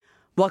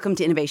Welcome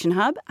to Innovation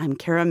Hub. I'm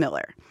Kara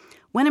Miller.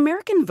 When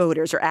American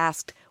voters are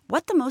asked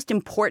what the most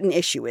important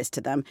issue is to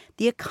them,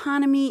 the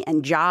economy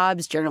and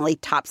jobs generally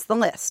tops the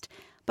list.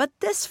 But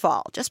this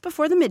fall, just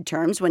before the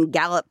midterms, when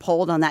Gallup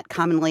polled on that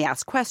commonly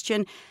asked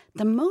question,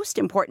 the most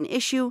important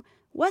issue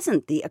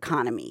wasn't the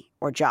economy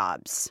or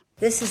jobs.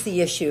 This is the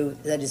issue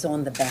that is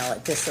on the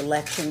ballot. This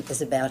election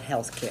is about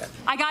health care.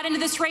 I got into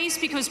this race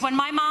because when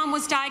my mom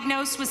was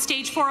diagnosed with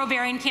stage 4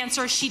 ovarian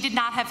cancer, she did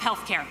not have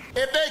health care.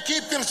 If they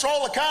keep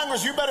control of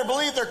Congress, you better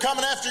believe they're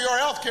coming after your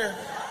health care.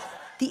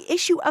 The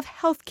issue of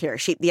health care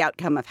shaped the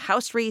outcome of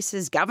House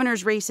races,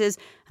 governor's races,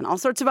 and all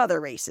sorts of other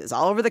races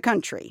all over the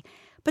country.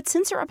 But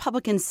since a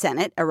Republican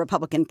Senate, a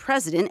Republican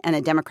president, and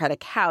a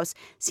Democratic House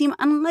seem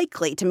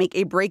unlikely to make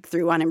a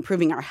breakthrough on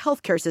improving our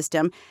health care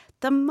system,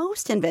 the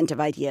most inventive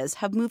ideas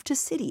have moved to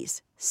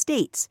cities,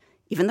 states,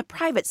 even the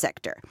private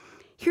sector.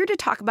 Here to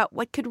talk about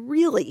what could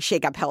really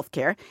shake up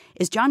healthcare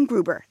is John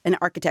Gruber, an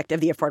architect of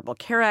the Affordable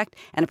Care Act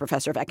and a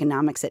professor of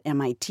economics at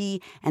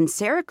MIT, and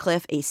Sarah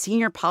Kliff, a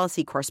senior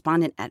policy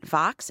correspondent at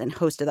Vox and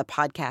host of the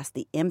podcast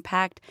The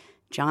Impact.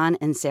 John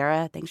and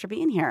Sarah, thanks for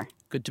being here.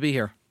 Good to be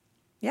here.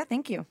 Yeah,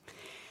 thank you.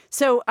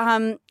 So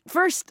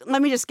first,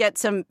 let me just get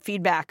some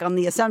feedback on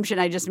the assumption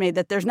I just made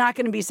that there's not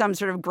going to be some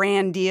sort of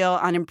grand deal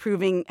on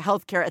improving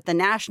healthcare at the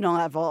national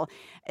level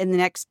in the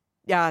next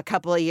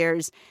couple of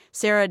years.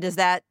 Sarah, does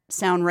that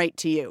sound right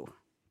to you?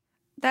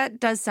 That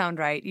does sound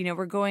right. You know,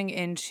 we're going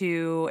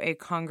into a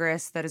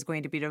Congress that is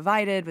going to be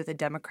divided with a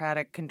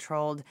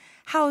Democratic-controlled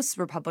House,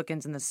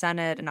 Republicans in the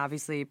Senate, and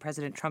obviously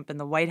President Trump in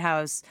the White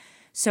House.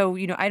 So,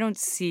 you know, I don't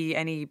see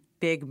any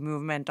big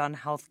movement on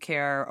health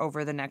care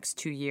over the next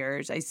 2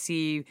 years. I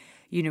see,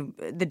 you know,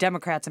 the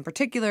Democrats in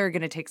particular are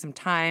going to take some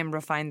time,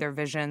 refine their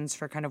visions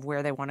for kind of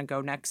where they want to go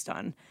next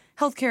on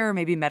health care,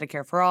 maybe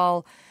Medicare for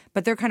all.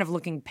 But they're kind of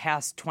looking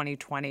past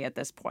 2020 at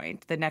this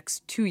point. The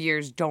next 2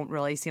 years don't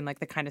really seem like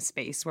the kind of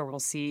space where we'll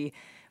see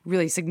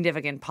really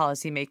significant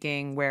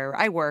policymaking where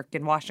I work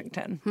in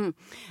Washington.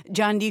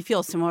 John, do you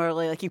feel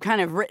similarly like you've kind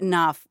of written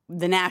off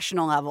the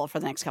national level for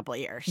the next couple of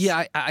years?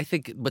 Yeah, I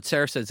think what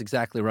Sarah says is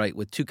exactly right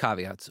with two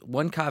caveats.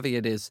 One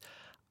caveat is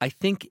I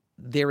think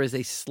there is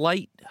a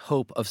slight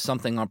hope of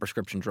something on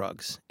prescription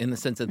drugs in the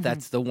sense that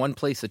that's the one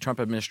place the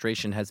Trump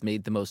administration has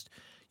made the most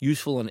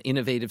useful and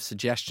innovative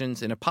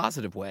suggestions in a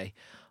positive way.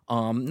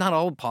 Not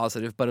all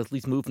positive, but at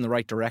least move in the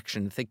right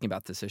direction thinking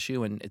about this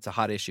issue, and it's a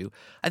hot issue.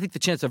 I think the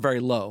chances are very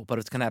low, but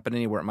it's going to happen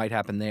anywhere. It might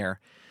happen there.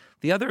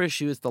 The other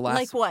issue is the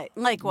last...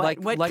 Like what?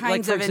 What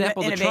kinds for of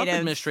example, innovative... the Trump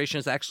administration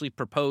has actually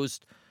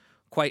proposed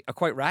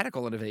quite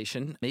radical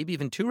innovation, maybe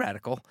even too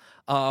radical,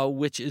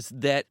 which is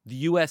that the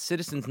U.S.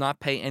 citizens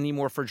not pay any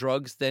more for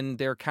drugs than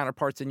their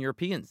counterparts in Europe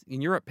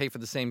pay for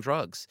the same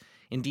drugs.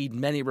 Indeed,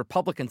 many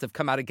Republicans have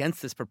come out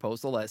against this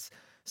proposal as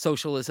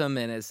socialism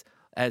and as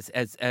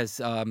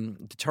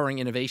deterring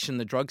innovation in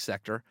the drug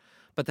sector.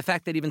 But the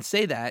fact that even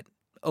say that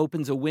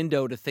opens a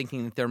window to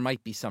thinking that there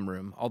might be some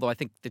room, although I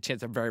think the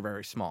chances are very,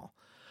 very small.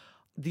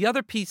 The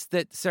other piece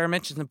that Sarah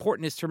mentioned is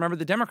important is to remember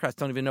the Democrats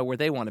don't even know where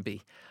they want to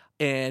be.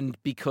 And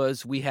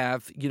because we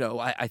have, you know,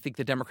 I think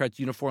the Democrats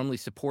uniformly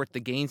support the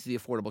gains of the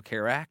Affordable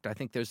Care Act. I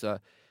think there's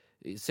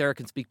Sarah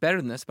can speak better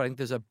than this, but I think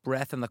there's a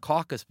breadth in the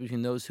caucus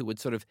between those who would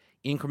sort of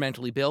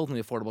incrementally build in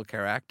the Affordable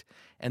Care Act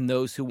and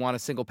those who want a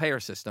single-payer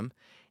system.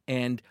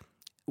 And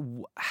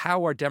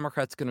how are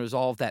Democrats going to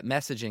resolve that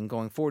messaging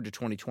going forward to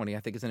 2020, I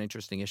think is an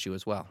interesting issue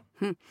as well.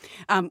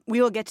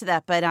 We will get to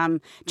that. But,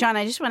 John,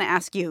 I just want to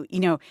ask you, you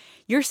know,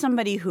 you're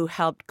somebody who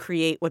helped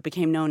create what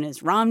became known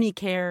as Romney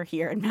Care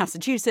here in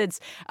Massachusetts,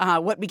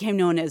 what became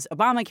known as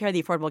Obamacare,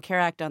 the Affordable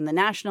Care Act on the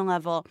national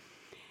level.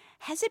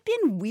 Has it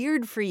been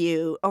weird for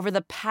you over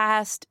the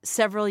past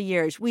several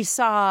years? We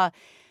saw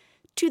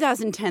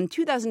 2010,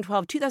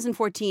 2012,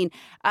 2014,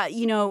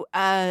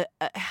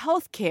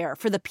 health care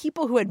for the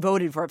people who had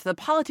voted for it, for the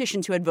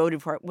politicians who had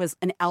voted for it, was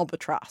an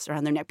albatross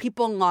around their neck.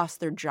 People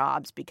lost their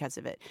jobs because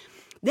of it.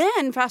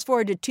 Then fast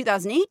forward to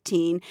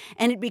 2018,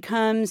 and it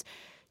becomes,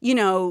 you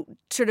know,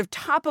 sort of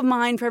top of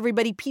mind for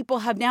everybody. People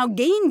have now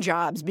gained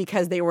jobs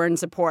because they were in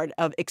support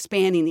of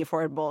expanding the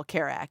Affordable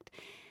Care Act.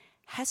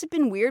 Has it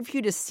been weird for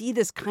you to see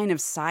this kind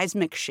of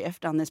seismic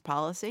shift on this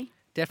policy?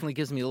 Definitely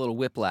gives me a little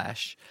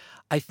whiplash.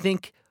 I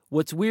think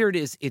what's weird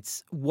is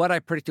it's what I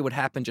predicted would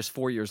happen just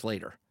 4 years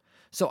later.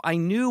 So I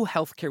knew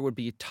healthcare would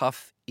be a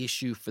tough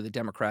issue for the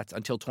Democrats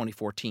until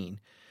 2014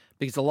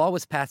 because the law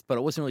was passed, but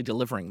it wasn't really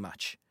delivering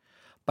much.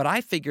 But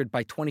I figured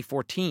by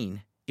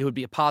 2014, it would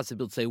be a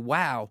positive to say,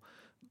 wow,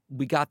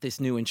 we got this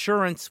new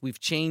insurance. We've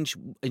changed.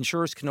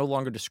 Insurers can no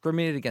longer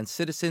discriminate against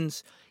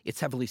citizens.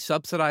 It's heavily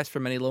subsidized for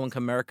many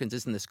low-income Americans.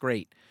 Isn't this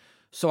great?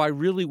 So I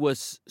really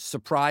was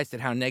surprised at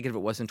how negative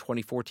it was in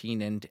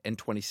 2014 and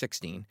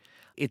 2016.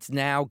 It's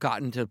now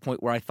gotten to the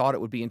point where I thought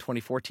it would be in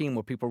 2014,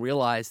 where people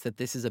realize that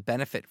this is a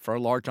benefit for a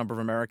large number of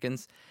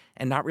Americans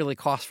and not really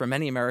cost for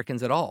many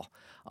Americans at all,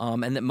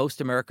 and that most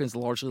Americans are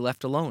largely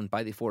left alone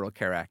by the Affordable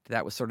Care Act.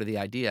 That was sort of the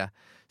idea.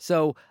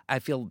 So I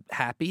feel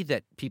happy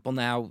that people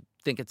now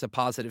think it's a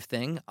positive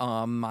thing.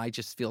 I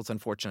just feel it's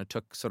unfortunate it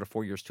took sort of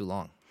 4 years too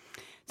long.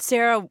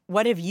 Sarah,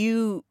 what have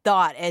you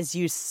thought as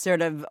you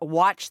sort of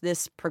watch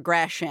this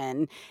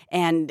progression?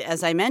 And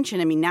as I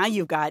mentioned, I mean, now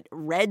you've got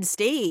red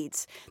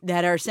states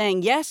that are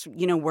saying, yes,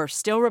 we're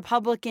still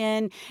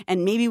Republican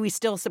and maybe we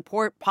still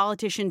support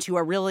politicians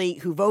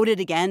who voted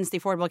against the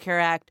Affordable Care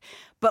Act,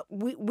 but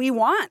we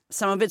want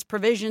some of its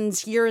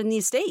provisions here in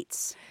these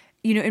states.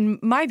 In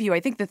my view, I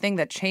think the thing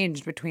that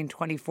changed between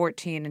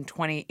 2014 and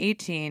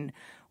 2018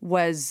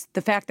 was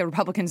the fact that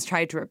Republicans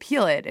tried to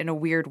repeal it in a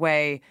weird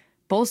way,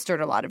 bolstered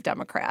a lot of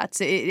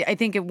Democrats. I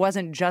think it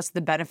wasn't just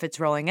the benefits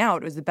rolling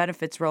out. It was the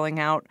benefits rolling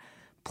out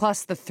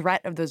plus the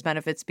threat of those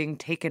benefits being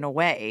taken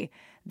away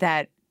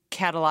that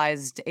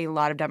catalyzed a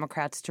lot of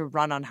Democrats to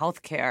run on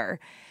health care.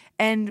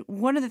 And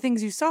one of the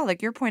things you saw,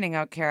 like you're pointing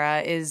out,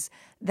 Kara, is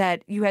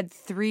that you had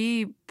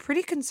three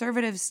pretty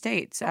conservative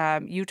states,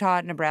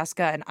 Utah,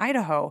 Nebraska, and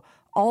Idaho,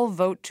 all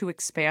vote to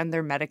expand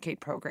their Medicaid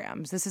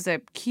programs. This is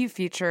a key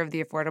feature of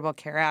the Affordable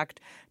Care Act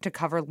to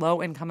cover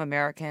low-income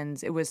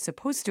Americans. It was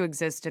supposed to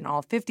exist in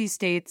all 50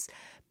 states,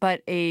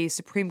 but a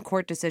Supreme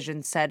Court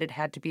decision said it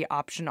had to be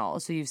optional.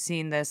 So you've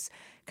seen this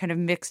kind of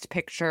mixed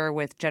picture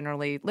with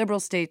generally liberal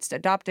states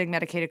adopting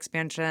Medicaid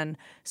expansion,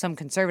 some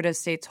conservative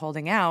states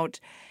holding out.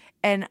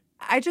 And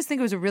I just think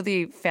it was a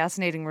really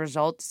fascinating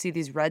result to see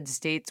these red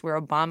states where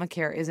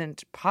Obamacare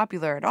isn't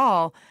popular at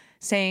all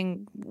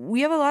saying,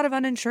 we have a lot of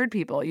uninsured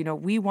people.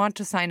 We want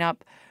to sign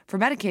up for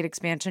Medicaid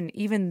expansion,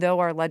 even though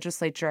our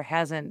legislature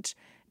hasn't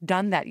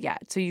done that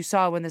yet. So you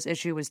saw when this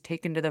issue was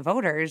taken to the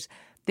voters,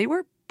 they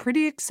were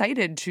pretty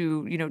excited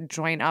to,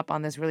 join up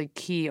on this really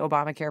key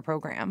Obamacare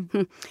program.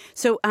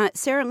 So,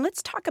 Sarah,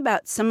 let's talk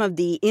about some of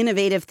the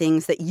innovative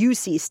things that you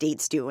see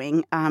states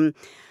doing.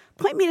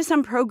 Point me to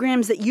some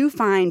programs that you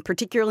find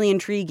particularly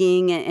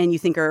intriguing and you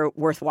think are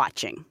worth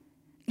watching.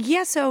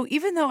 Yeah, so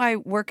even though I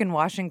work in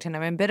Washington,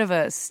 I'm a bit of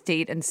a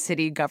state and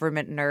city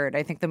government nerd.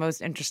 I think the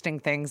most interesting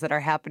things that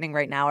are happening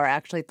right now are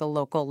actually at the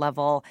local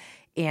level.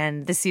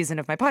 And this season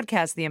of my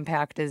podcast, The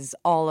Impact, is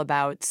all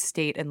about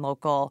state and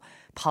local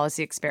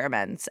policy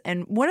experiments.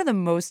 And one of the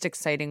most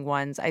exciting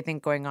ones I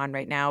think going on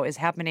right now is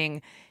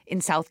happening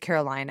in South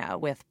Carolina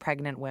with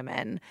pregnant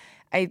women.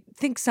 I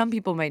think some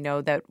people might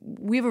know that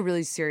we have a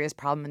really serious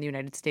problem in the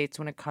United States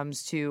when it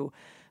comes to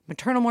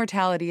maternal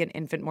mortality and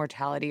infant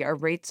mortality. Our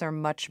rates are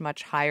much,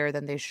 much higher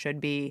than they should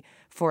be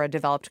for a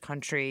developed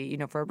country,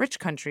 for a rich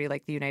country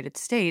like the United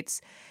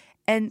States.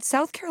 And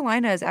South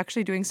Carolina is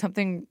actually doing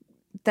something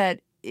that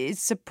is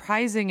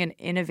surprising and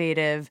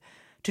innovative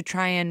to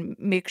try and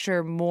make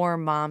sure more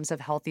moms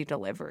have healthy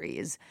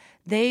deliveries.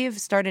 They've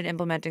started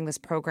implementing this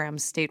program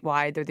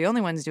statewide. They're the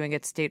only ones doing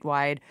it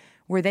statewide,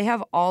 where they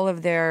have all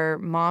of their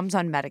moms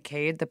on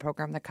Medicaid, the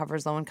program that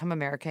covers low-income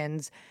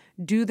Americans,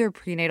 do their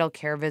prenatal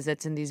care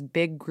visits in these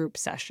big group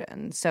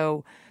sessions.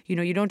 So,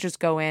 you don't just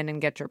go in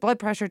and get your blood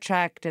pressure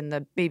checked and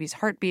the baby's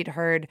heartbeat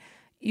heard.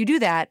 You do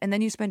that, and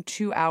then you spend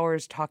 2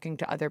 hours talking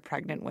to other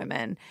pregnant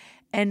women.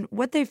 And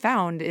what they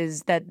found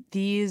is that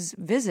these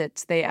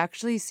visits, they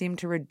actually seem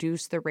to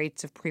reduce the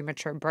rates of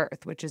premature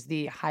birth, which is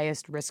the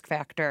highest risk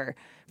factor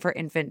for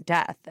infant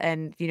death.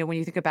 And, when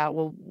you think about,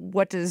 well,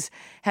 what does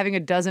having a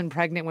dozen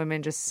pregnant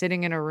women just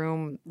sitting in a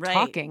room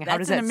talking, how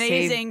does that save? That's an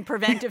amazing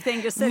preventive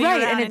thing, just sitting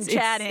around and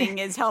chatting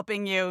is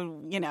helping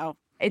you,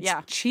 It's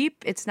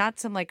cheap. It's not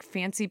some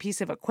fancy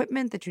piece of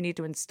equipment that you need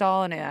to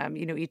install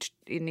in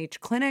each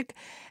clinic.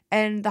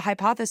 And the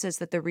hypothesis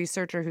that the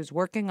researcher who's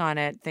working on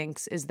it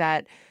thinks is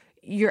that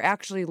you're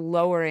actually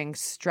lowering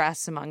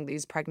stress among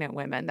these pregnant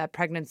women. That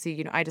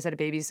pregnancy, I just had a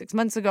baby 6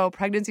 months ago.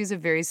 Pregnancy is a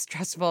very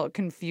stressful,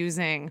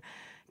 confusing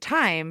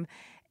time.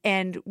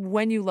 And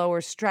when you lower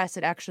stress,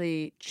 it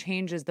actually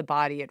changes the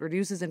body. It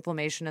reduces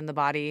inflammation in the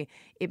body.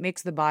 It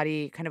makes the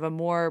body kind of a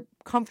more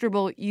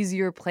comfortable,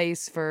 easier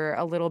place for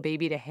a little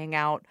baby to hang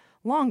out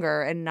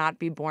longer and not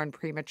be born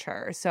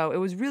premature. So it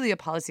was really a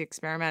policy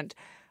experiment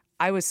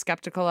I was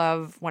skeptical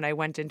of when I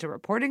went into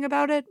reporting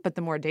about it, but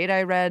the more data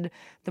I read,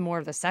 the more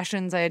of the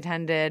sessions I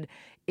attended,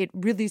 it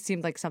really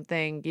seemed like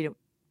something,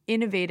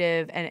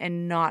 innovative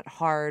and not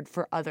hard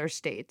for other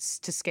states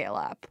to scale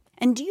up.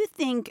 And do you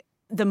think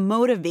the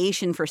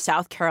motivation for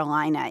South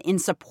Carolina in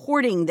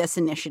supporting this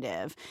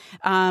initiative,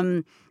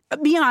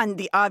 beyond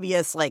the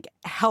obvious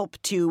help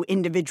to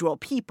individual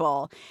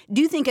people,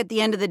 do you think at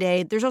the end of the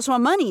day there's also a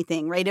money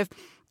thing, right? If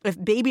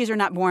babies are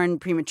not born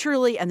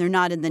prematurely and they're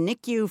not in the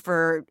NICU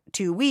for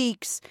 2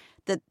 weeks,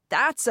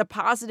 that's a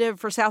positive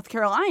for South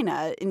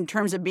Carolina in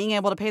terms of being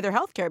able to pay their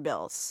health care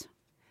bills.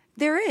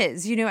 There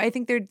is. I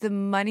think the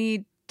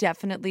money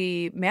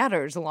definitely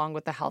matters along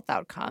with the health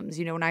outcomes.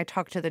 When I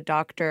talked to the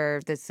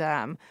doctor, this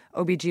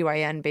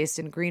OBGYN based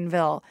in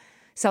Greenville,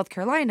 South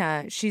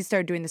Carolina, she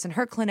started doing this in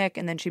her clinic,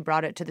 and then she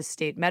brought it to the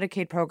state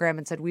Medicaid program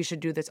and said, we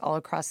should do this all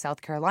across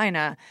South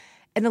Carolina.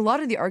 And a lot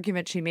of the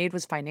argument she made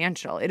was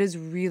financial. It is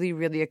really,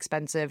 really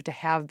expensive to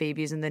have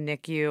babies in the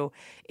NICU.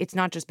 It's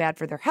not just bad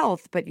for their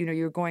health, but,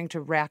 you're going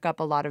to rack up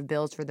a lot of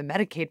bills for the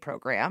Medicaid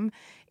program.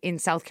 In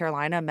South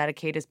Carolina,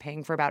 Medicaid is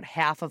paying for about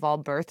half of all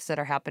births that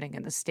are happening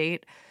in the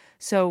state.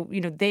 So,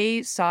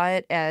 they saw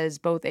it as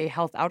both a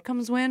health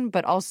outcomes win,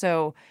 but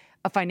also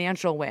a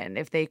financial win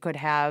if they could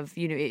have,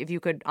 if you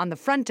could on the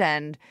front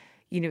end,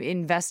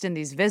 invest in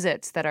these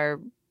visits that are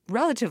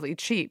relatively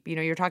cheap.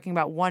 You're talking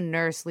about one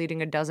nurse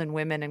leading a dozen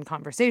women in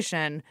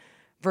conversation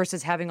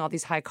versus having all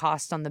these high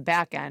costs on the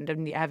back end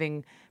and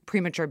having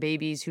premature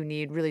babies who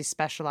need really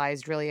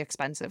specialized, really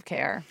expensive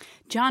care.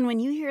 John, when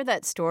you hear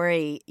that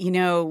story,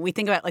 we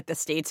think about like the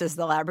states as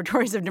the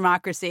laboratories of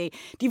democracy.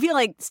 Do you feel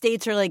like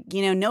states are like,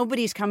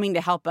 nobody's coming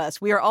to help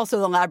us? We are also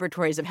the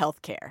laboratories of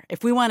healthcare.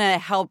 If we want to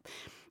help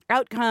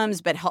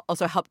outcomes, but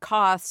also help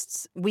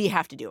costs, we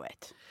have to do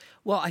it.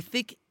 Well, I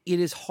think it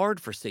is hard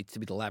for states to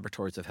be the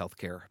laboratories of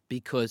healthcare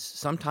because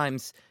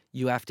sometimes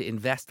you have to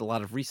invest a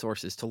lot of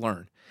resources to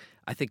learn.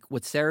 I think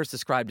what Sarah's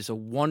described is a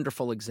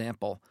wonderful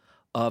example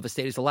of a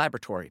state as a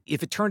laboratory.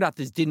 If it turned out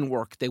this didn't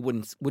work, they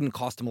wouldn't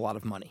cost them a lot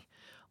of money.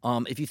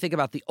 If you think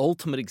about the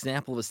ultimate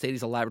example of a state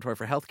as a laboratory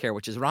for healthcare,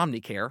 which is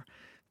Romneycare,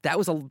 that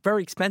was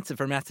very expensive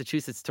for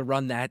Massachusetts to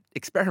run that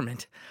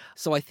experiment.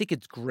 So I think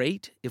it's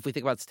great if we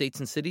think about states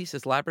and cities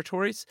as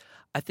laboratories.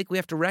 I think we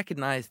have to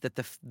recognize that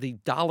the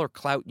dollar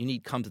clout you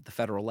need comes at the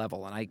federal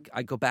level. And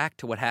I go back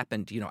to what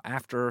happened,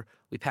 after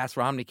we passed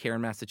Romneycare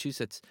in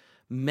Massachusetts.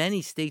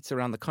 Many states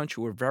around the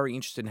country were very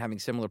interested in having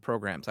similar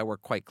programs. I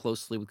work quite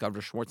closely with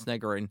Governor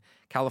Schwarzenegger in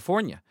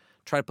California,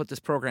 try to put this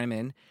program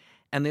in,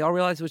 and they all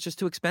realized it was just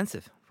too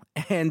expensive.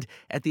 And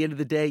at the end of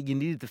the day, you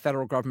needed the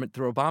federal government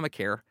through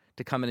Obamacare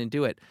to come in and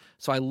do it.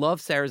 So I love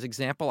Sarah's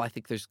example. I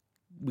think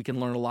we can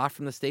learn a lot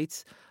from the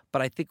states,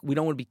 but I think we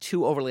don't want to be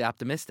too overly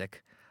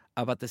optimistic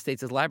about the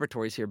states as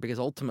laboratories here because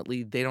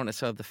ultimately they don't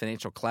necessarily have the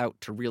financial clout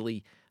to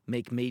really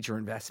make major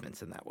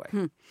investments in that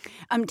way.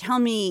 Tell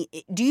me,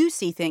 do you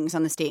see things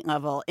on the state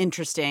level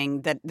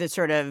interesting that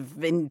sort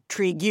of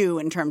intrigue you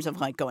in terms of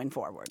like going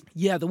forward?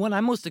 Yeah, the one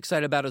I'm most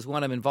excited about is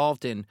one I'm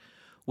involved in,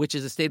 which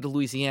is the state of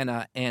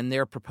Louisiana and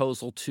their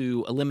proposal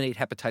to eliminate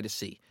hepatitis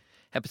C.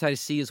 Hepatitis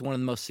C is one of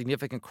the most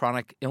significant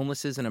chronic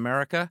illnesses in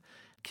America,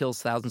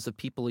 kills thousands of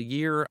people a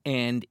year,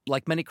 and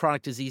like many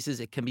chronic diseases,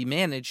 it can be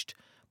managed,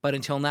 but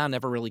until now,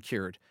 never really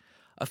cured.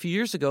 A few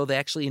years ago, they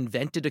actually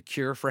invented a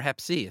cure for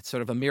Hep C. It's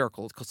sort of a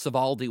miracle. It's called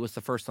Sovaldi was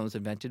the first one that was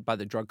invented by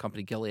the drug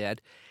company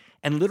Gilead.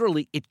 And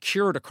literally, it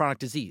cured a chronic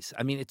disease.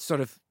 I mean, it's sort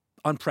of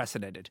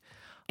unprecedented.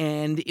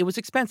 And it was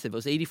expensive. It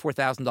was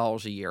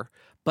 $84,000 a year.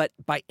 But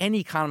by any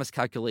economist's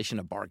calculation,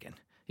 a bargain.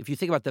 If you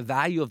think about the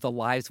value of the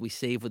lives we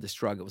save with this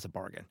drug, it was a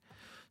bargain.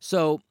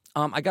 So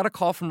I got a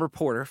call from a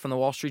reporter from the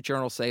Wall Street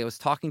Journal saying I was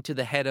talking to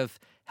the head of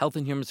Health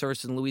and Human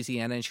Services in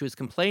Louisiana, and she was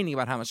complaining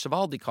about how much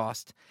Sovaldi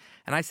cost.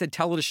 And I said,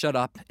 tell her to shut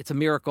up. It's a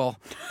miracle.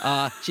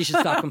 She should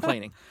stop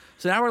complaining.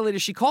 So an hour later,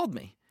 she called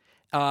me.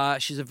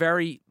 She's a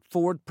very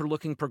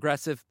forward-looking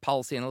progressive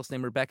policy analyst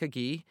named Rebecca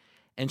Gee.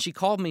 And she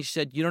called me. She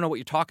said, you don't know what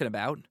you're talking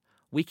about.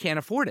 We can't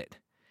afford it.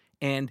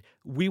 And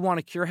we want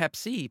to cure Hep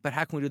C, but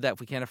how can we do that if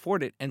we can't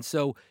afford it? And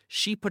so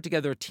she put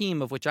together a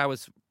team of which I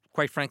was,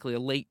 quite frankly, a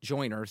late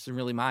joiner. It's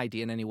really my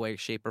idea in any way,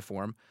 shape, or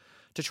form,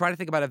 to try to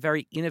think about a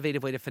very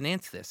innovative way to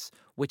finance this,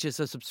 which is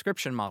a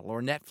subscription model or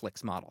a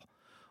Netflix model,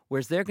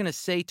 whereas they're going to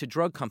say to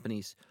drug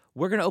companies,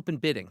 we're going to open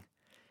bidding.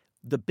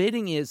 The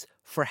bidding is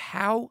for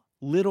how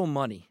little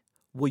money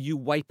will you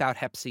wipe out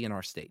Hep C in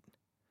our state?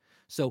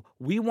 So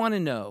we want to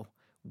know,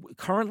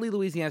 currently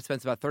Louisiana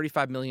spends about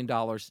 $35 million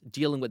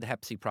dealing with the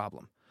Hep C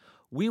problem.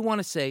 We want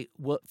to say,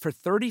 well, for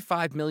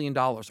 $35 million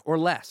or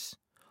less,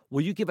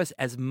 will you give us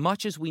as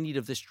much as we need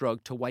of this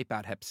drug to wipe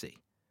out Hep C?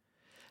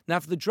 Now,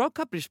 from the drug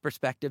company's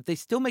perspective, they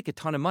still make a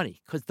ton of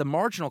money because the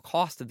marginal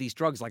cost of these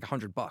drugs is like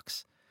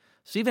 $100.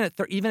 So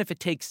even if it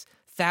takes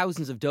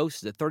thousands of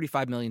doses at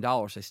 $35 million,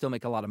 they still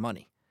make a lot of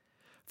money.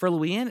 For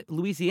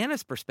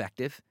Louisiana's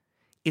perspective,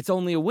 it's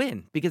only a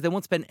win because they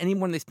won't spend any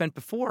more than they spent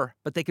before,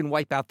 but they can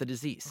wipe out the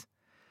disease.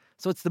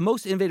 So it's the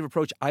most innovative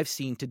approach I've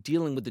seen to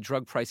dealing with the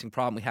drug pricing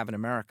problem we have in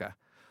America,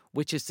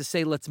 which is to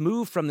say, let's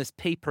move from this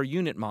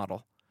pay-per-unit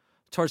model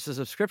towards the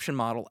subscription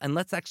model, and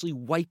let's actually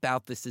wipe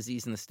out this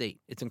disease in the state.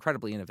 It's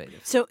incredibly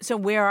innovative. So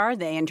where are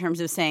they in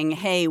terms of saying,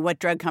 hey, what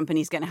drug company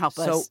is going to help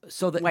us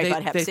wipe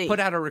out Hep C? They put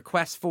out a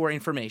request for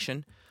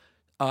information.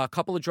 A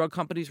couple of drug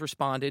companies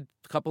responded.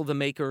 A couple of the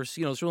makers,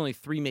 there's really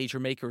 3 major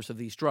makers of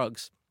these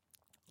drugs.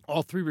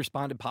 All 3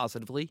 responded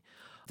positively.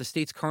 The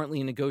state's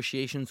currently in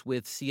negotiations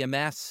with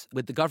CMS,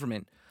 with the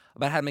government,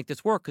 about how to make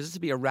this work, because this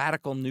would be a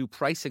radical new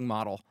pricing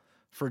model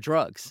for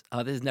drugs.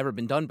 This has never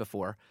been done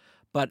before.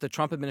 But the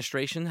Trump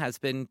administration has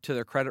been, to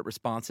their credit,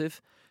 responsive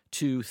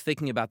to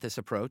thinking about this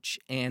approach.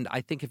 And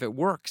I think if it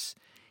works,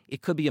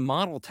 it could be a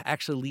model to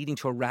actually leading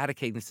to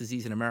eradicating this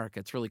disease in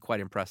America. It's really quite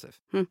impressive.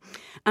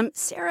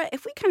 Sarah,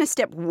 if we kind of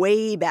step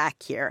way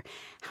back here,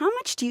 how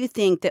much do you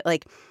think that,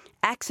 like,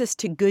 access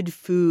to good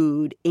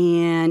food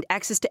and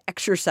access to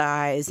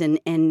exercise and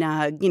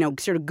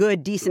sort of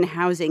good, decent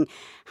housing,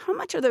 how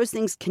much are those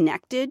things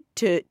connected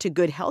to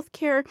good health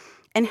care?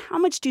 And how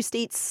much do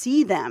states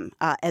see them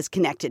as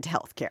connected to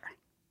health care?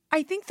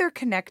 I think they're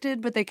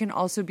connected, but they can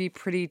also be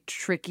pretty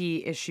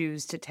tricky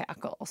issues to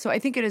tackle. So I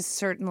think it is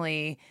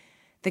certainly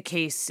the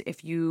case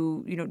if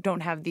you don't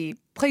have the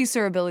place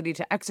or ability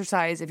to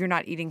exercise, if you're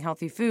not eating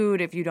healthy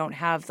food, if you don't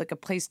have like a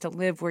place to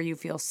live where you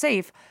feel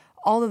safe,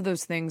 all of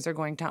those things are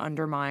going to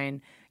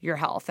undermine your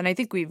health. And I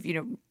think we've,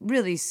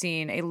 really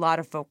seen a lot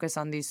of focus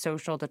on these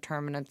social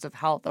determinants of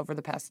health over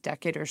the past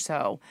decade or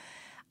so.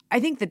 I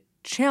think the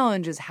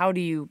challenge is, how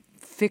do you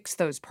fix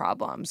those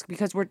problems?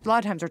 Because a lot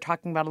of times we're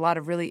talking about a lot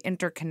of really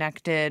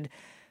interconnected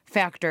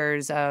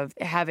factors of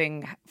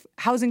having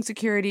housing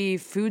security,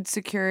 food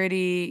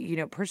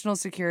security, personal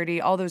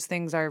security. All those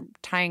things are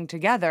tying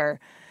together.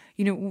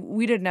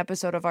 We did an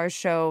episode of our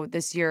show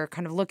this year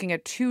kind of looking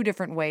at two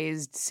different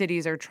ways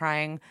cities are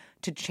trying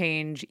to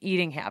change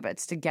eating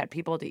habits to get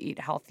people to eat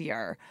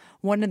healthier.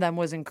 One of them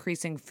was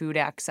increasing food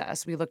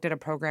access. We looked at a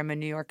program in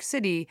New York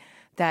City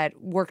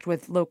that worked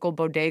with local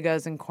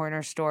bodegas and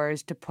corner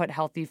stores to put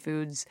healthy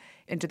foods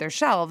into their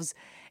shelves.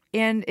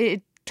 And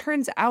it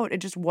turns out it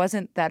just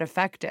wasn't that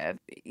effective.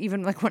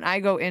 Even like when I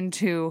go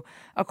into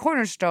a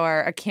corner store,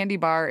 a candy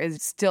bar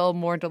is still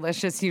more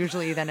delicious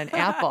usually than an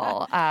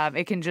apple.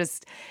 It can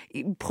just,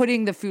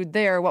 putting the food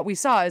there, what we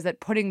saw is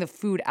that putting the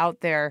food out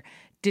there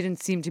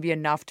didn't seem to be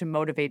enough to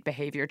motivate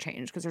behavior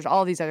change because there's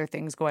all these other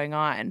things going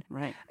on.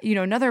 Right.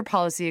 Another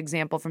policy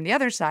example from the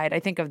other side, I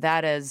think of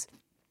that as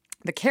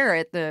the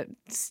carrot, the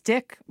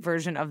stick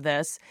version of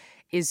this,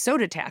 is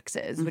soda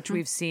taxes, which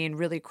we've seen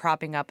really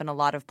cropping up in a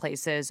lot of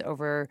places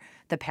over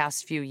the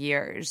past few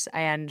years.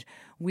 And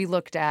we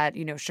looked at,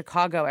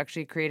 Chicago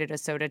actually created a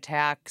soda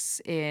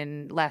tax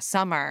in last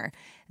summer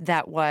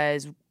that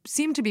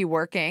seemed to be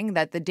working,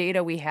 that the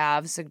data we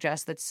have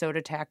suggests that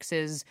soda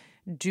taxes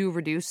do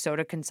reduce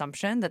soda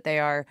consumption, that they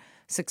are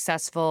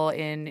successful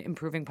in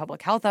improving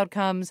public health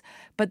outcomes,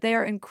 but they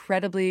are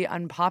incredibly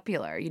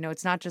unpopular.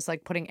 It's not just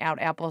like putting out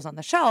apples on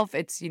the shelf,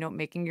 it's,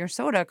 making your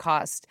soda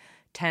cost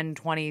 10,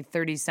 20,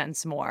 30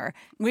 cents more.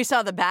 We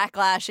saw the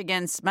backlash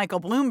against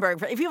Michael Bloomberg.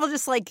 People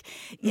just I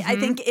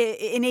think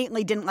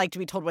innately didn't like to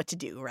be told what to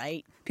do,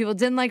 right? People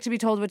didn't like to be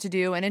told what to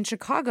do. And in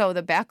Chicago,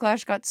 the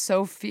backlash got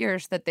so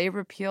fierce that they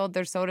repealed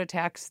their soda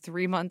tax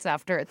 3 months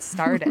after it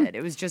started.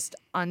 It was just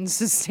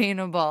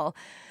unsustainable.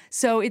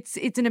 So it's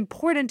an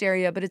important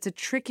area, but it's a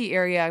tricky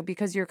area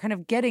because you're kind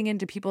of getting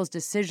into people's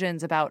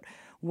decisions about,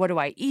 what do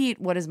I eat?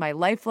 What is my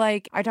life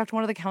like? I talked to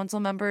one of the council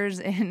members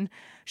in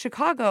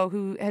Chicago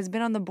who has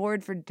been on the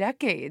board for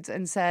decades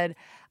and said,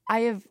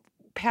 I have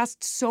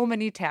passed so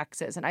many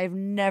taxes and I have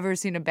never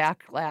seen a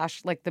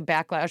backlash like the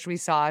backlash we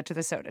saw to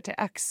the soda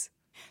tax.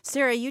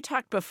 Sarah, you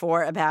talked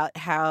before about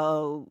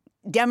how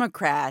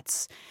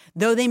Democrats,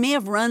 though they may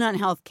have run on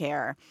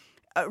healthcare,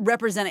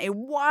 represent a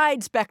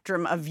wide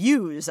spectrum of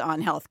views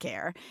on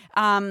healthcare.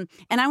 And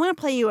I want to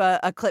play you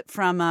a clip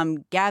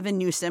from Gavin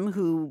Newsom,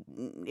 who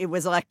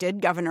was elected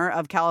governor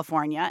of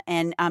California.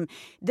 And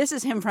this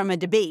is him from a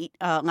debate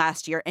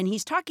last year. And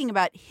he's talking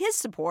about his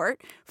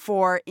support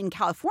for, in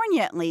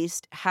California at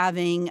least,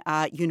 having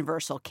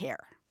universal care.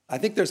 I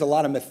think there's a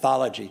lot of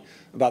mythology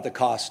about the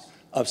cost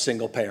of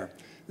single payer,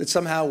 that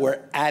somehow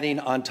we're adding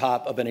on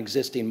top of an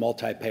existing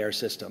multi-payer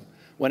system,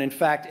 when in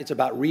fact it's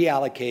about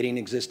reallocating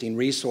existing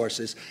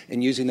resources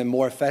and using them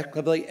more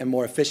effectively and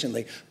more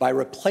efficiently by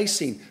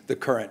replacing the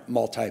current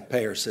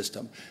multi-payer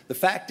system. The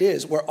fact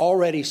is we're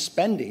already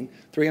spending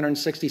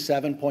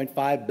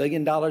 $367.5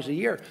 billion a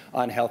year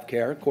on health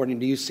care, according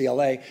to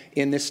UCLA,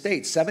 in this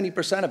state,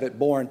 70% of it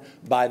borne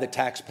by the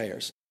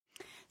taxpayers.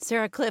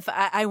 Sarah Kliff,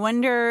 I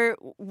wonder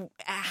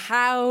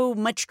how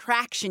much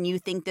traction you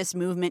think this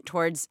movement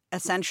towards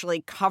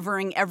essentially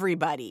covering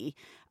everybody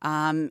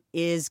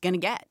is going to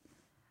get.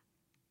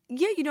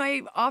 Yeah,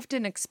 I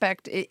often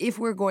expect if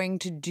we're going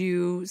to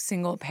do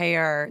single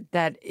payer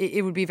that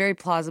it would be very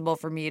plausible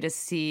for me to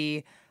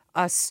see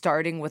us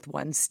starting with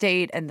one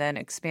state and then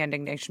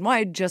expanding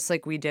nationwide, just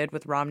like we did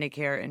with Romney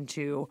Care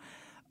into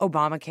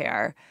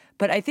Obamacare.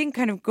 But I think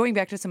kind of going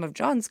back to some of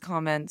John's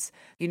comments,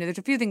 there's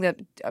a few things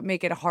that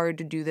make it hard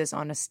to do this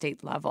on a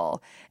state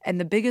level. And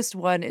the biggest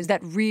one is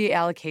that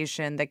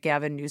reallocation that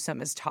Gavin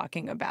Newsom is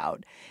talking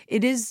about.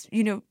 It is,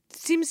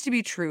 seems to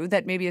be true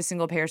that maybe a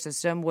single payer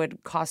system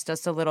would cost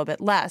us a little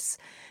bit less,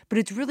 but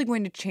it's really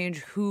going to change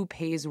who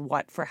pays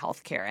what for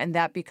healthcare. And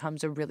that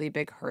becomes a really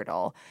big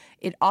hurdle.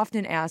 It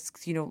often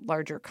asks,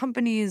 larger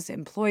companies,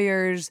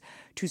 employers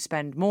to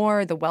spend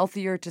more, the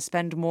wealthier to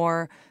spend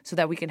more so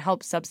that we can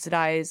help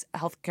subsidize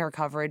healthcare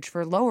coverage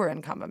for lower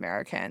income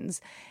Americans.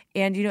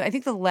 And, I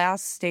think the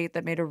last state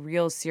that made a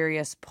real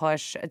serious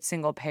push at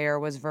single payer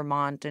was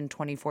Vermont in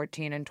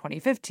 2014 and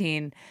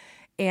 2015.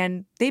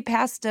 And they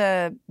passed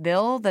a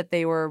bill that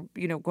they were,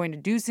 going to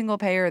do single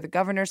payer. The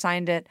governor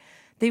signed it.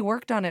 They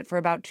worked on it for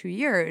about 2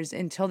 years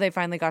until they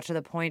finally got to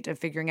the point of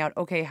figuring out,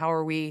 okay, how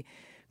are we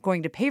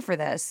going to pay for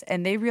this?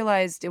 And they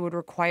realized it would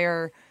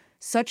require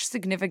such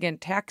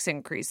significant tax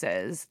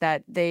increases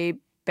that they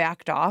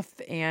backed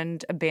off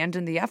and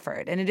abandoned the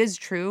effort. And it is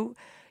true,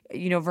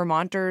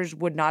 Vermonters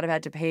would not have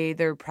had to pay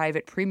their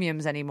private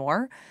premiums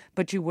anymore,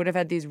 but you would have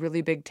had these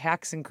really big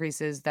tax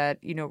increases that,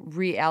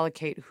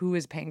 reallocate who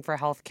is paying for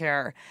health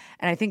care.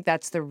 And I think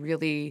that's the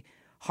really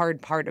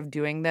hard part of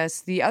doing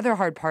this. The other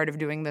hard part of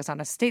doing this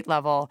on a state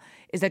level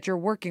is that you're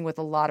working with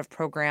a lot of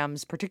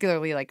programs,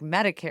 particularly like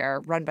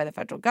Medicare, run by the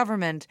federal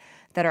government,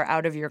 that are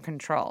out of your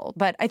control.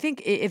 But I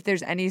think if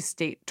there's any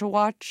state to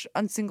watch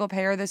on single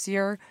payer this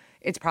year,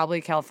 it's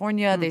probably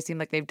California. They seem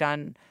like they've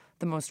done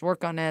the most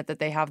work on it, that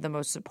they have the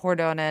most support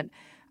on it.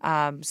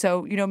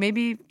 So,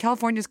 maybe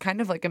California's kind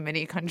of like a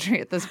mini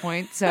country at this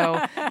point.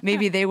 So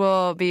maybe they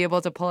will be able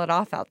to pull it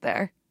off out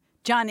there.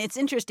 John, it's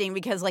interesting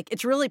because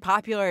it's really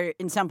popular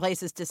in some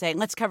places to say,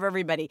 let's cover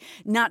everybody.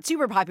 Not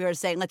super popular to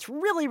say, let's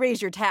really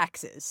raise your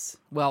taxes.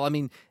 Well, I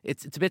mean,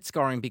 it's a bit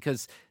scarring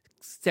because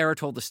Sarah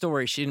told the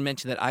story. She didn't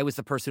mention that I was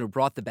the person who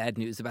brought the bad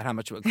news about how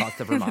much it would cost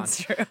to Vermont.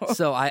 That's true.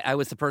 So I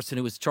was the person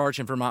who was charged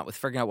in Vermont with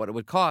figuring out what it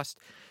would cost.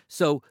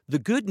 So the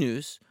good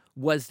news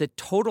was that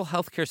total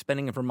healthcare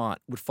spending in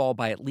Vermont would fall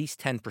by at least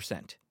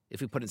 10%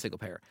 if we put in single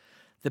payer.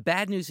 The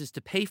bad news is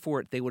to pay for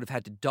it, they would have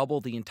had to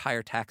double the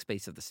entire tax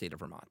base of the state of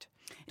Vermont.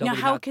 Now,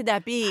 how could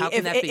that be?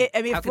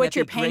 If what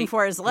you're paying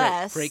for is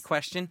less. Great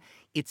question.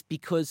 It's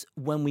because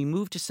when we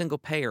move to single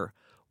payer,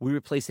 we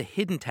replace a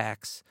hidden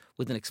tax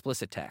with an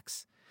explicit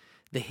tax.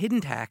 The hidden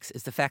tax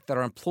is the fact that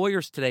our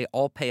employers today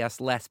all pay us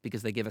less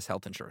because they give us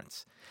health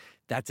insurance.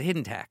 That's a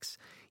hidden tax.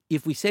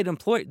 If we say to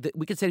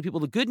we could say to people,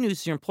 the good news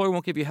is your employer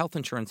won't give you health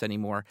insurance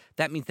anymore.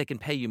 That means they can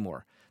pay you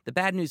more. The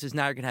bad news is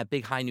now you're going to have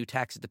big, high new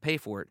taxes to pay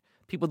for it.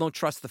 People don't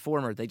trust the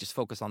former. They just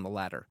focus on the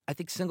latter. I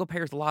think single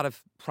payer has a lot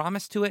of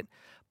promise to it,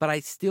 but I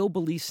still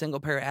believe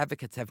single payer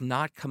advocates have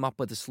not come up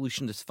with a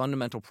solution to this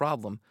fundamental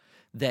problem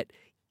that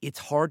it's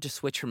hard to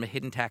switch from a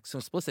hidden tax to an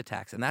explicit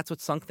tax. And that's what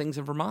sunk things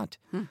in Vermont,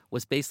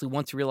 was basically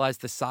once you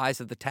realized the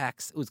size of the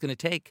tax it was going to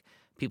take,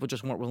 people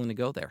just weren't willing to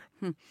go there.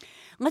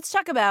 Let's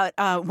talk about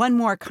one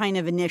more kind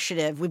of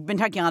initiative. We've been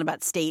talking a lot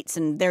about states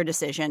and their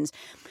decisions,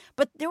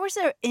 but there was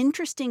an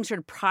interesting sort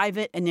of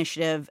private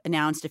initiative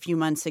announced a few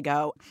months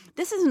ago.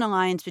 This is an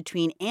alliance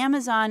between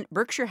Amazon,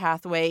 Berkshire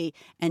Hathaway,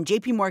 and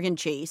J.P. Morgan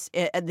Chase.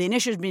 The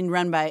initiative has been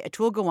run by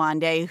Atul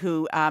Gawande,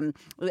 who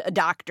a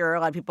doctor,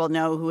 a lot of people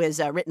know, who has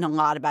written a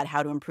lot about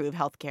how to improve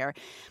healthcare.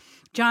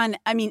 John,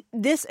 I mean,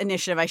 this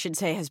initiative, I should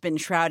say, has been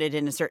shrouded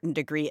in a certain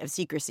degree of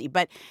secrecy.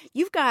 But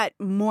you've got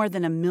more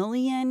than 1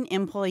 million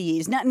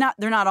employees.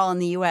 They're not all in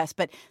the U.S.,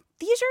 but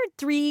these are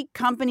 3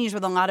 companies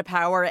with a lot of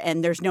power,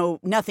 and there's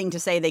nothing to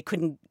say they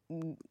couldn't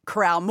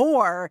corral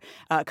more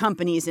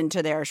companies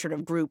into their sort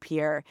of group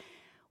here.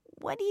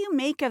 What do you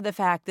make of the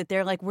fact that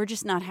they're like, we're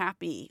just not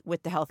happy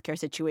with the healthcare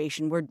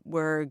situation.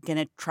 We're going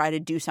to try to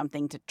do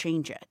something to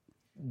change it?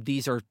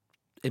 These are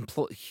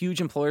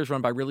huge employers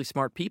run by really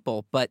smart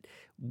people, but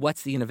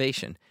what's the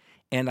innovation?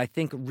 And I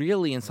think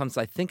really, in some sense,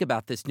 I think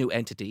about this new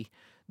entity.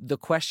 The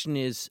question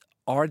is,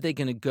 are they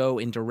going to go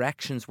in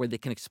directions where they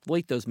can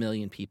exploit those 1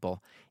 million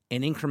people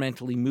and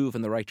incrementally move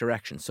in the right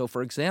direction? So,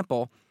 for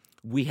example,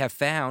 we have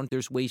found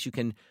there's ways you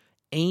can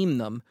aim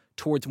them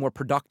towards more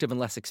productive and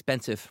less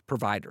expensive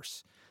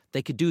providers.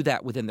 They could do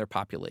that within their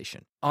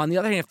population. On the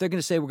other hand, if they're going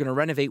to say we're going to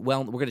renovate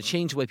we're going to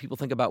change the way people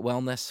think about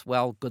wellness,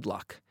 well, good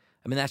luck.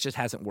 I mean, that just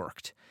hasn't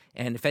worked.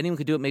 And if anyone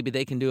could do it, maybe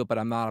they can do it, but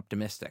I'm not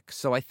optimistic.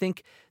 So I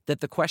think that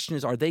the question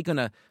is, are they going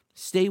to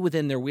stay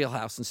within their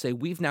wheelhouse and say,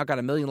 we've now got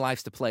 1 million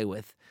lives to play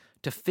with,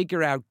 to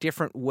figure out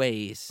different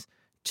ways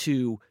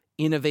to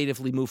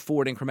innovatively move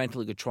forward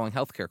incrementally controlling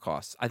healthcare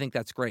costs? I think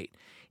that's great.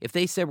 If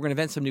they say we're going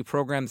to invent some new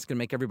program that's going to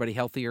make everybody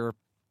healthier,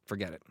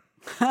 forget it.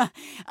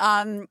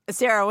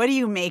 Sarah, what do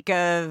you make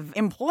of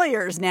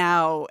employers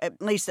now,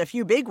 at least a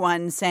few big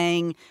ones,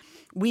 saying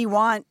we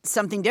want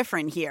something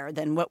different here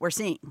than what we're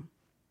seeing?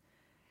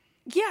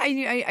 Yeah,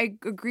 I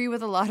agree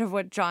with a lot of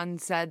what John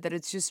said, that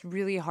it's just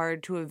really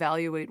hard to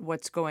evaluate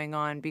what's going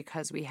on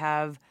because we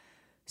have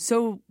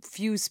so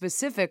few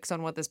specifics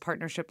on what this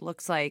partnership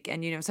looks like,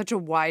 and such a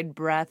wide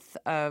breadth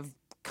of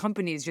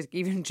companies,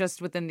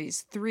 just within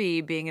these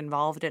 3 being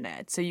involved in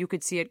it. So you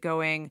could see it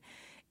going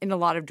in a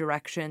lot of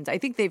directions. I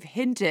think they've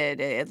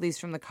hinted, at least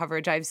from the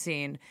coverage I've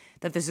seen,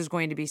 that this is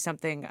going to be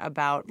something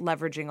about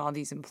leveraging all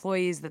these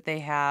employees that they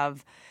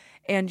have.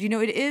 And,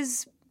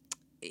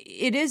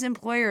 it is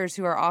employers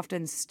who are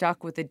often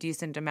stuck with a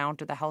decent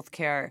amount of the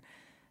healthcare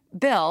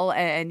bill.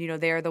 And,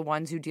 they are the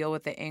ones who deal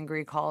with the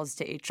angry calls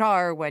to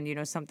HR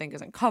when, something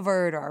isn't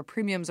covered or our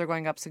premiums are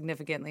going up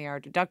significantly, our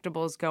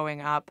deductibles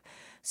going up.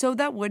 So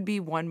that would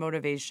be one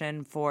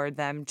motivation for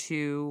them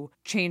to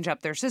change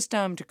up their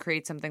system, to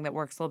create something that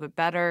works a little bit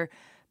better.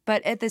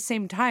 But at the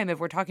same time, if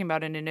we're talking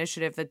about an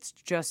initiative that's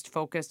just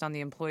focused on the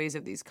employees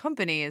of these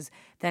companies,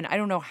 then I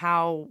don't know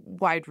how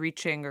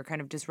wide-reaching or kind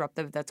of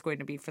disruptive that's going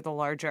to be for the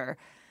larger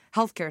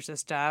healthcare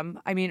system.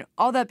 I mean,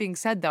 all that being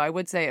said, though, I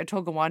would say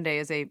Atul Gawande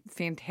is a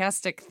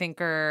fantastic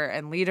thinker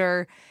and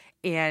leader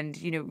and,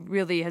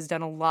 really has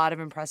done a lot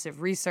of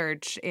impressive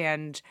research.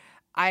 And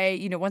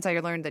once I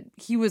learned that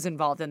he was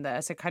involved in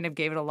this, it kind of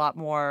gave it a lot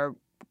more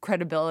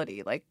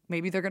credibility. Like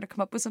maybe they're going to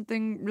come up with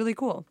something really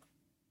cool.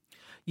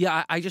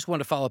 Yeah, I just want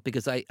to follow up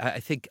because I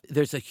think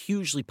there's a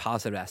hugely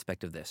positive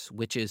aspect of this,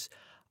 which is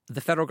the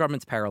federal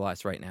government's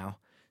paralyzed right now.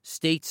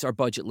 States are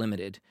budget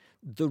limited.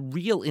 the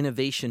real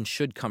innovation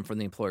should come from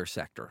the employer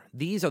sector.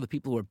 These are the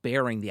people who are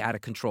bearing the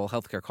out-of-control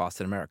healthcare costs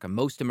in America.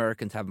 Most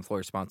Americans have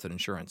employer-sponsored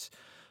insurance.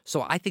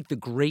 So I think the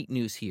great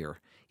news here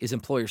is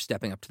employers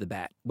stepping up to the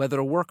bat. Whether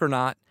it'll work or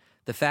not,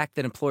 the fact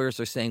that employers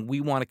are saying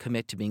we want to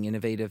commit to being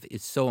innovative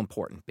is so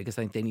important because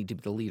I think they need to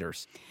be the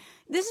leaders.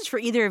 This is for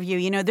either of you.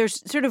 You know,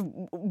 there's sort of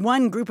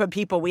one group of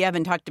people we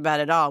haven't talked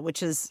about at all,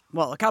 which is,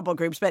 well, a couple of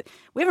groups, but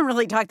we haven't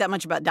really talked that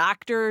much about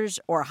doctors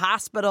or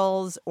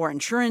hospitals or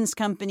insurance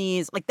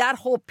companies, like that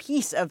whole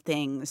piece of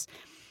things.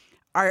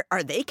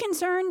 Are they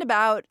concerned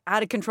about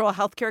out-of-control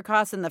healthcare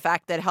costs and the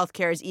fact that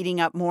healthcare is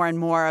eating up more and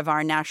more of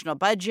our national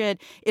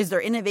budget? Is there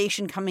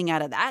innovation coming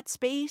out of that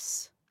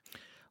space?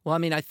 Well, I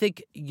mean, I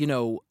think, you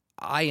know,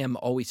 I am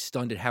always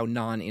stunned at how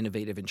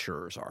non-innovative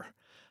insurers are.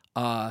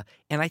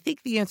 And I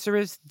think the answer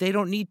is they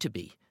don't need to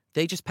be.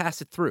 They just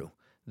pass it through.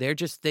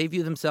 They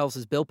view themselves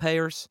as bill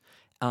payers,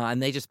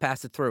 and they just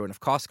pass it through. And if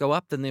costs go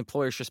up, then the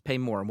employers just pay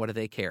more. And what do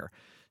they care?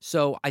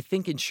 So I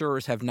think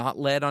insurers have not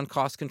led on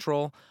cost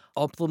control.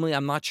 Ultimately,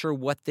 I'm not sure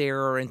what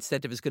their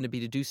incentive is going to be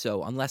to do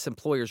so unless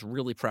employers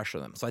really pressure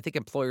them. So I think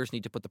employers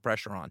need to put the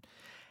pressure on.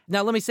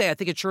 Now, let me say, I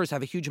think insurers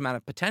have a huge amount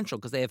of potential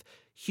because they have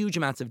huge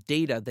amounts of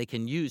data they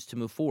can use to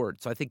move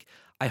forward. So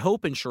I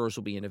hope insurers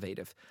will be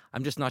innovative.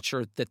 I'm just not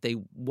sure that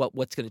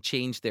what's going to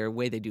change their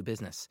way they do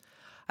business.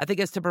 I think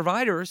as to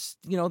providers,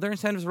 you know, their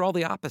incentives are all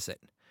the opposite.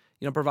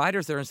 You know,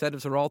 providers, their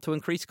incentives are all to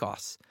increase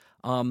costs.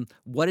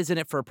 What is in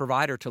it for a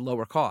provider to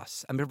lower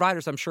costs? I mean,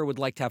 providers, I'm sure, would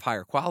like to have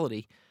higher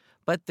quality,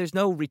 but there's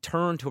no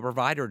return to a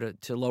provider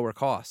to lower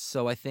costs.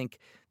 So I think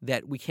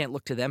that we can't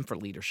look to them for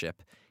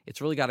leadership. It's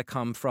really got to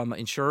come from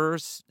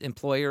insurers,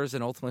 employers,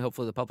 and ultimately,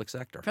 hopefully, the public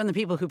sector. From the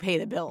people who pay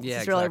the bills,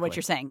 yeah, is really exactly what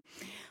you're saying.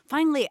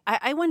 Finally,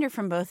 I wonder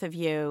from both of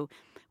you,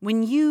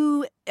 when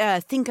you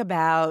think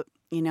about,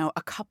 you know,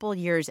 a couple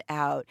years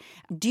out,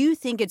 do you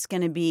think it's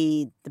going to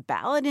be the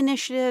ballot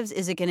initiatives?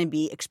 Is it going to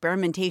be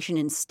experimentation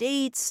in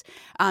states?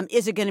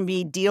 Is it going to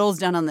be deals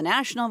done on the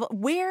national level?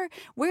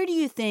 Where do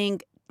you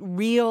think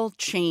real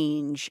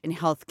change in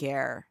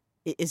healthcare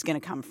is going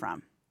to come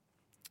from?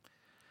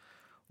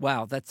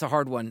 Wow, that's a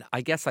hard one.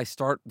 I guess I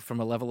start from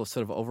a level of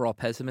sort of overall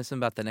pessimism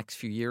about the next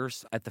few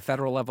years. At the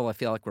federal level, I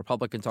feel like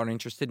Republicans aren't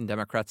interested and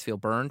Democrats feel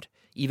burned,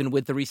 even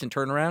with the recent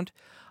turnaround.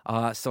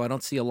 So I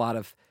don't see a lot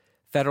of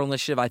federal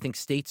initiative. I think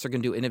states are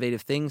going to do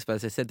innovative things, but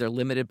as I said, they're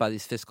limited by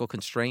these fiscal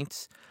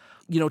constraints.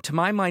 You know, to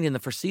my mind, in the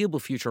foreseeable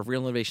future, if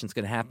real innovation is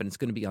going to happen, it's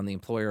going to be on the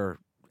employer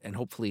and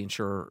hopefully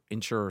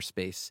insurer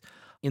space.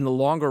 In the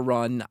longer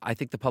run, I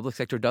think the public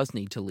sector does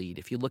need to lead.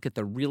 If you look at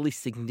the really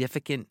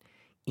significant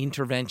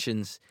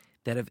interventions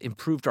that have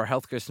improved our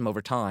healthcare system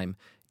over time,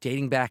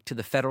 dating back to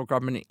the federal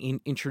government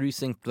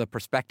introducing the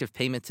prospective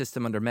payment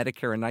system under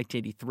Medicare in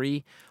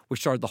 1983, which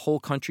started the whole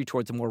country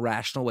towards a more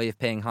rational way of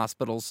paying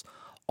hospitals,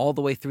 all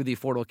the way through the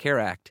Affordable Care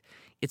Act.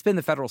 It's been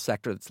the federal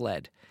sector that's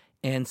led.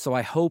 And so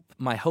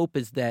my hope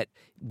is that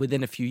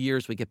within a few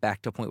years, we get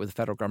back to a point where the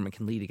federal government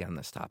can lead again on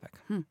this topic.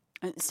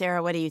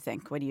 Sarah, what do you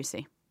think? What do you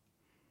see?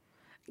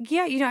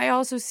 Yeah, you know, I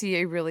also see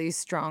a really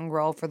strong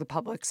role for the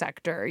public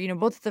sector, you know,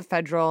 both at the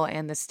federal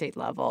and the state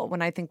level.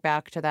 When I think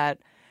back to that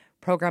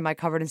program I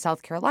covered in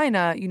South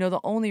Carolina, you know, the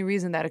only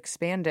reason that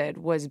expanded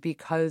was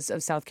because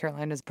of South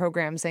Carolina's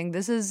program saying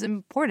this is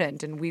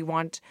important and we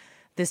want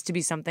this to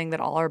be something that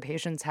all our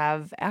patients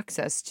have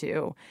access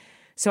to.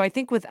 So I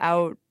think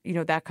without, you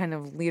know, that kind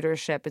of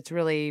leadership, it's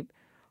really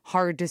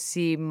hard to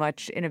see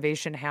much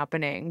innovation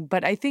happening.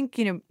 But I think,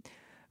 you know,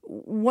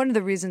 one of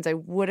the reasons I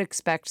would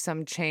expect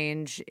some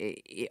change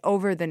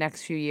over the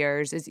next few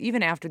years is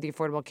even after the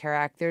Affordable Care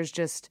Act, there's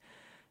just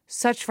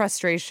such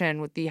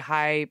frustration with the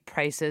high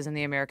prices in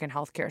the American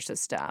healthcare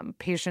system.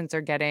 Patients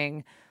are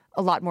getting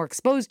a lot more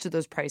exposed to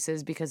those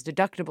prices because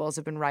deductibles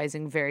have been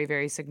rising very,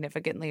 very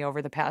significantly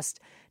over the past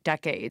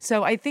decade.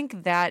 So I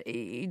think that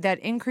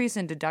increase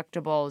in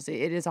deductibles,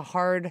 it is a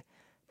hard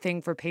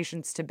thing for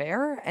patients to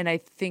bear. And I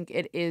think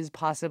it is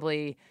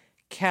possibly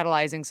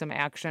catalyzing some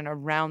action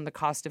around the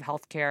cost of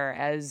healthcare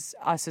as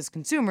us as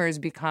consumers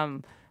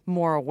become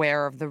more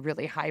aware of the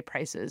really high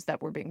prices that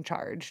we're being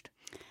charged.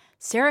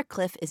 Sarah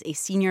Kliff is a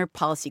senior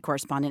policy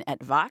correspondent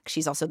at Vox.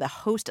 She's also the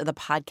host of the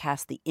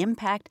podcast The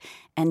Impact.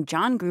 And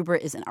John Gruber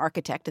is an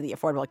architect of the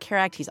Affordable Care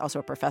Act. He's also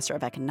a professor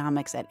of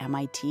economics at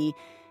MIT.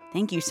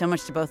 Thank you so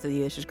much to both of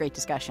you. This was a great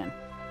discussion.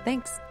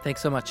 Thanks.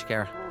 Thanks so much,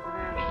 Kara.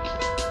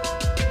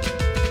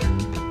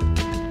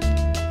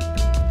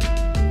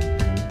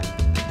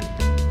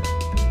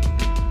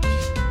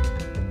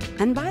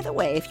 And by the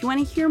way, if you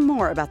want to hear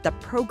more about the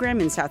program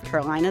in South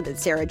Carolina that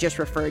Sarah just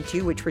referred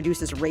to, which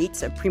reduces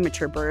rates of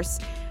premature births,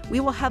 we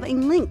will have a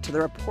link to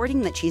the reporting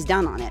that she's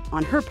done on it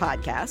on her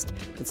podcast.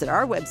 It's at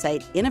our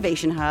website,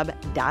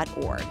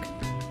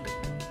 innovationhub.org.